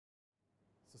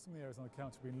Some of the areas on the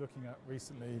counter we've been looking at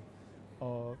recently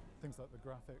are things like the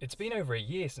graphics. It's been over a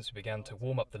year since we began to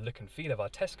warm up the look and feel of our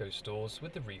Tesco stores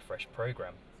with the refresh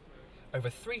programme. Over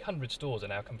 300 stores are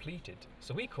now completed,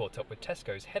 so we caught up with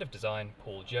Tesco's Head of Design,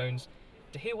 Paul Jones,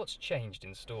 to hear what's changed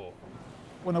in store.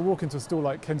 When I walk into a store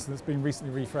like Kenton that's been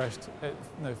recently refreshed, it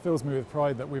fills me with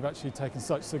pride that we've actually taken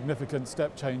such significant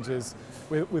step changes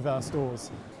with our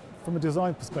stores. From a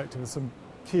design perspective, there's some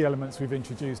key elements we've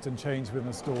introduced and changed within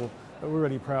the store that we're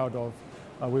really proud of.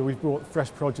 We've brought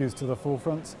fresh produce to the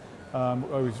forefront,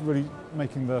 we're really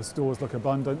making the stores look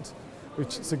abundant.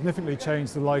 We've significantly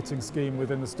changed the lighting scheme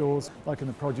within the stores, like in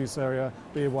the produce area,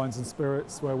 beer, wines and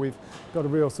spirits, where we've got a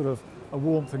real sort of a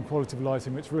warmth and quality of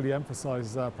lighting which really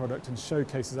emphasises our product and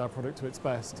showcases our product to its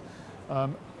best.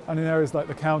 And in areas like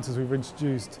the counters, we've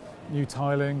introduced new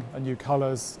tiling and new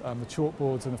colours, the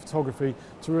chalkboards and the photography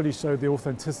to really show the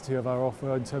authenticity of our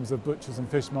offer in terms of butchers and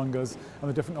fishmongers and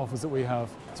the different offers that we have.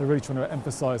 So really trying to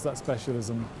emphasise that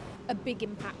specialism. A big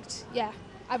impact, yeah.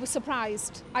 I was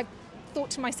surprised. I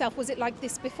thought to myself, was it like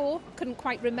this before? Couldn't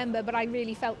quite remember, but I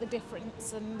really felt the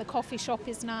difference. And the coffee shop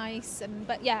is nice,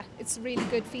 but yeah, it's a really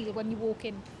good feel when you walk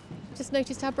in. Just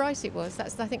noticed how bright it was.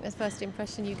 That's, I think, the first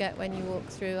impression you get when you walk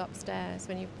through upstairs.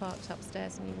 When you've parked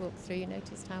upstairs and you walk through, you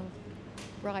notice how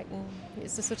bright, and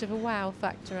it's a sort of a wow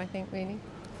factor, I think, really.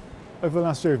 Over the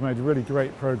last year, we've made really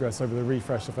great progress over the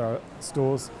refresh of our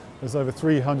stores. There's over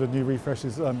 300 new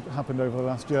refreshes happened over the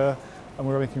last year, and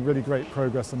we're making really great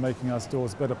progress on making our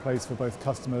stores a better place for both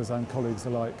customers and colleagues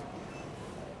alike.